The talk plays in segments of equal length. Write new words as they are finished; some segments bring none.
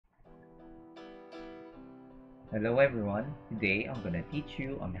Hello everyone, today I'm going to teach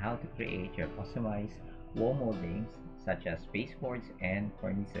you on how to create your customized wall moldings such as baseboards and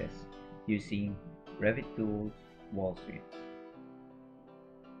cornices using Revit tools wall sweep.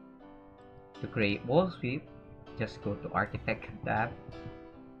 To create wall sweep, just go to Architecture tab,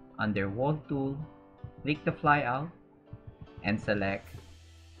 under Wall Tool, click the flyout and select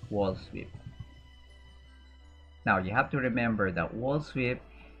Wall Sweep. Now you have to remember that wall sweep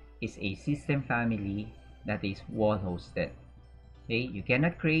is a system family that is wall hosted. Okay, you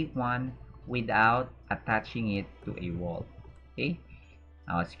cannot create one without attaching it to a wall. Okay,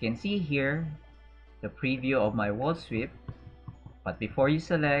 now as you can see here, the preview of my wall sweep. But before you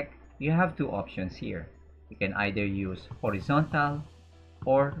select, you have two options here. You can either use horizontal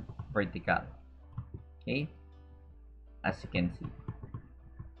or vertical. Okay, as you can see,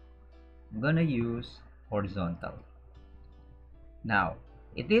 I'm gonna use horizontal. Now,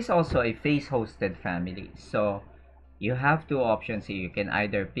 it is also a face hosted family, so you have two options here. You can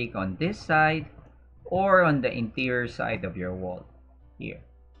either pick on this side or on the interior side of your wall here.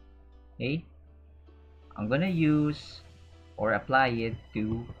 Okay, I'm gonna use or apply it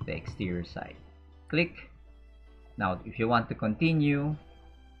to the exterior side. Click. Now if you want to continue,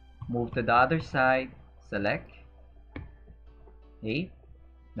 move to the other side, select. Okay,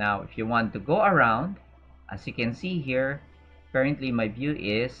 now if you want to go around, as you can see here, currently my view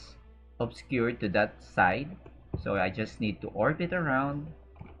is obscured to that side, so I just need to orbit around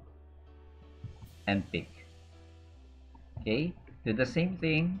and pick. Okay, do the same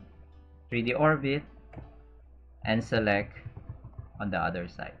thing, 3D orbit and select on the other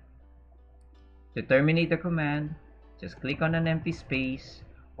side. To terminate the command, just click on an empty space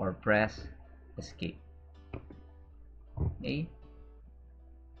or press escape. Okay,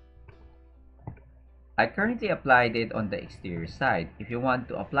 I currently applied it on the exterior side. If you want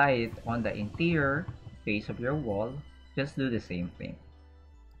to apply it on the interior face of your wall, just do the same thing.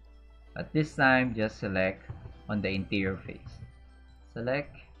 But this time, just select on the interior face.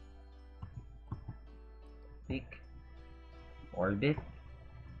 Select, pick, orbit,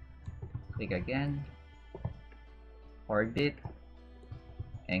 click again, orbit,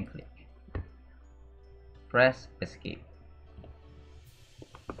 and click. Press escape.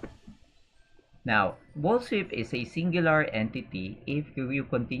 Now, wall sweep is a singular entity if you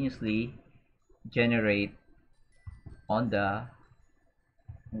continuously generate on the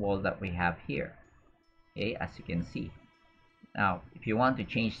wall that we have here. Okay, as you can see. Now, if you want to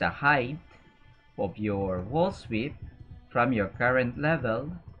change the height of your wall sweep from your current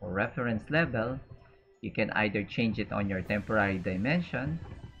level or reference level, you can either change it on your temporary dimension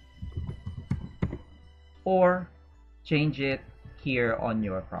or change it here on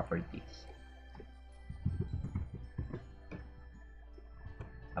your properties.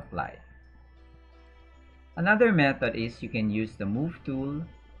 Apply. Another method is you can use the move tool.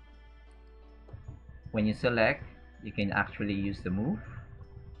 When you select, you can actually use the move,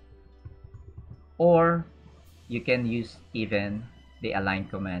 or you can use even the align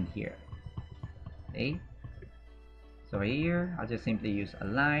command here. Okay, so here I'll just simply use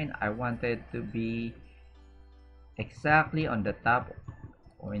align. I want it to be exactly on the top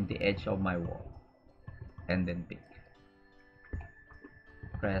or in the edge of my wall, and then pick.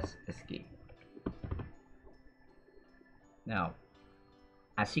 Press escape. Now,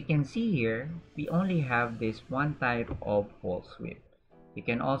 as you can see here, we only have this one type of wall sweep. You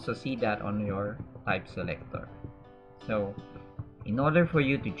can also see that on your type selector. So, in order for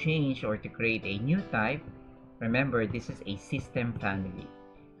you to change or to create a new type, remember this is a system family.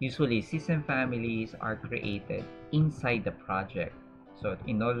 Usually, system families are created inside the project. So,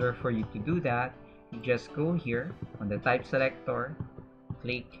 in order for you to do that, you just go here on the type selector,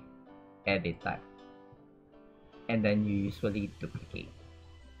 click edit type, and then you usually duplicate.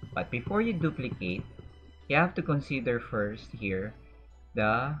 But before you duplicate, you have to consider first here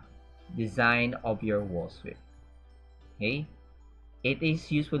the design of your wall sweep. Okay, it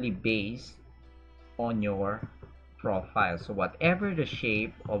is usually based on your profile, so whatever the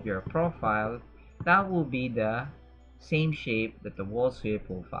shape of your profile, that will be the same shape that the wall sweep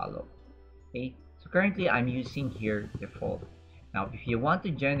will follow. Okay, so currently I'm using here default. Now if you want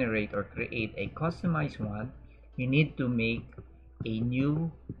to generate or create a customized one, you need to make a new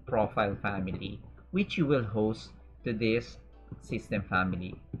profile family which you will host to this system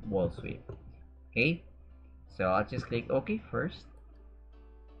family wall sweep. Okay, so I'll just click OK first.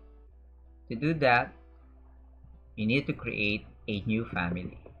 To do that, you need to create a new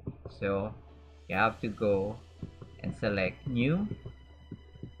family. So you have to go and select new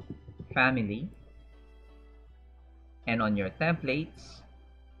family, and on your templates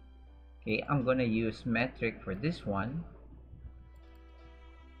Okay, I'm gonna use metric for this one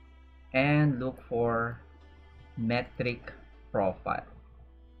and look for metric profile.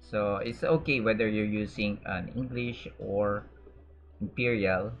 So it's okay whether you're using an English or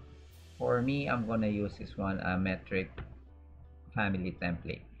Imperial. For me, I'm gonna use this one, a metric family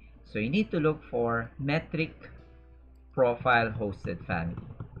template. So you need to look for metric profile hosted family,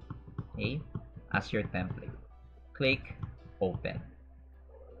 okay, as your template. Click open.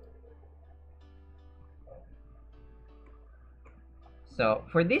 So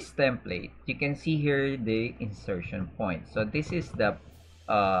for this template, you can see here the insertion point. So this is the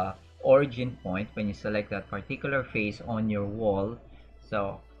origin point when you select that particular face on your wall.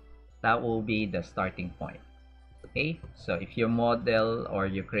 So that will be the starting point. Okay, so if you model or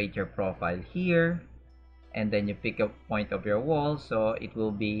you create your profile here, and then you pick a point of your wall, so it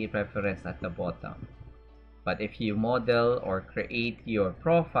will be referenced at the bottom. But if you model or create your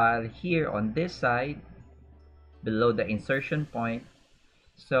profile here on this side, below the insertion point,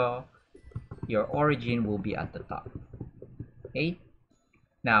 so your origin will be at the top. Okay,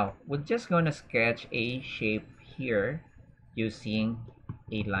 now we're just going to sketch a shape here using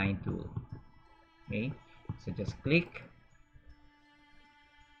a line tool. Okay, so just click,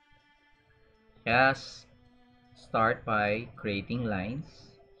 just start by creating lines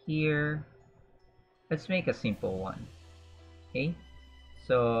here. Let's make a simple one. Okay,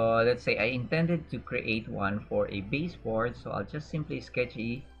 so let's say I intended to create one for a baseboard, so I'll just simply sketch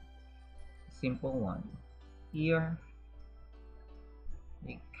a simple one here.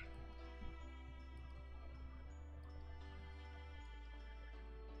 Click.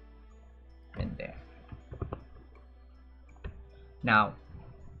 And there. Now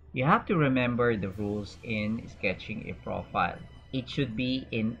you have to remember the rules in sketching a profile. It should be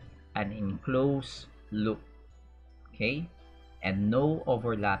in an enclosed loop, okay, and no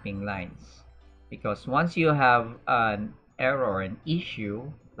overlapping lines, because once you have an error or an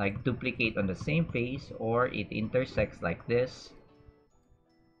issue like duplicate on the same face or it intersects like this,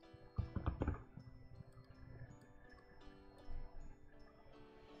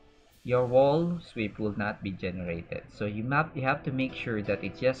 your wall sweep will not be generated. So you have to make sure that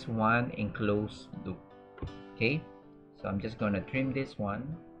it's just one enclosed loop. Okay, so I'm just gonna trim this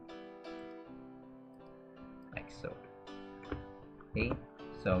one like so. Okay,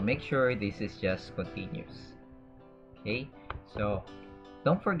 so make sure this is just continuous. Okay, so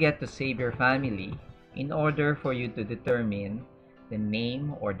don't forget to save your family in order for you to determine the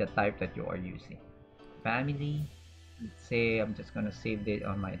name or the type that you are using. Family, let's say I'm just gonna save it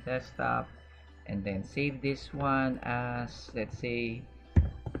on my desktop and then save this one as, let's say,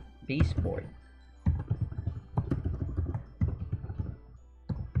 baseboard.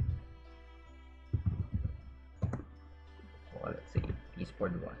 Or let's say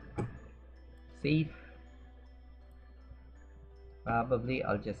baseboard 1. Save. Probably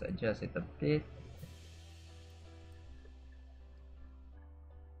I'll just adjust it a bit.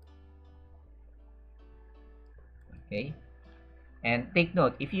 Okay, and take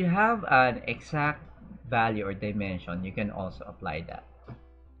note, if you have an exact value or dimension, you can also apply that.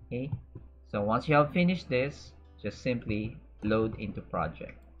 Okay, so once you have finished this, just simply load into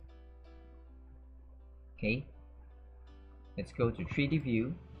project. Okay, let's go to 3D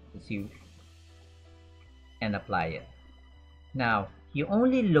view, and apply it. Now you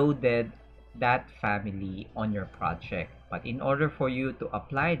only loaded that family on your project, but in order for you to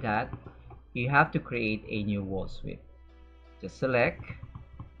apply that, you have to create a new wall sweep. Just select,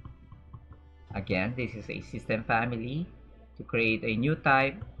 again, this is a system family. To create a new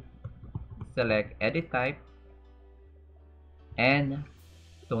type, select edit type, and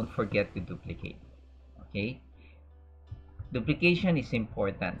don't forget to duplicate. Okay, duplication is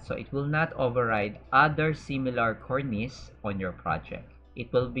important, so it will not override other similar cornice on your project.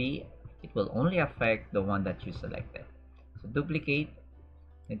 It will only affect the one that you selected. So duplicate.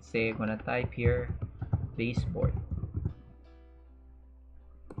 Let's say I'm gonna type here baseboard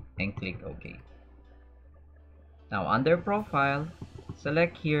and click OK. Now under profile,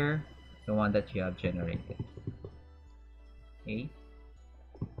 select here the one that you have generated. Okay,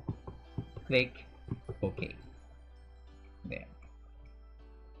 click OK. There.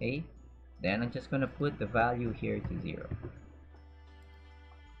 Okay, then I'm just gonna put the value here to 0.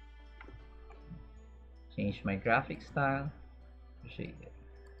 Change my graphic style to shade it.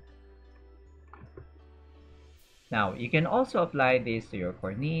 Now you can also apply this to your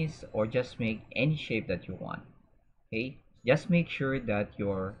cornice or just make any shape that you want. Okay, just make sure that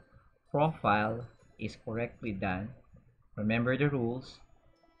your profile is correctly done. Remember the rules: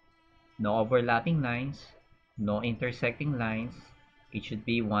 no overlapping lines, no intersecting lines, It should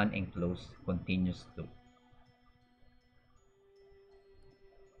be one enclosed continuous loop.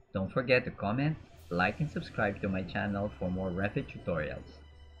 Don't forget to comment, like, and subscribe to my channel for more Revit tutorials.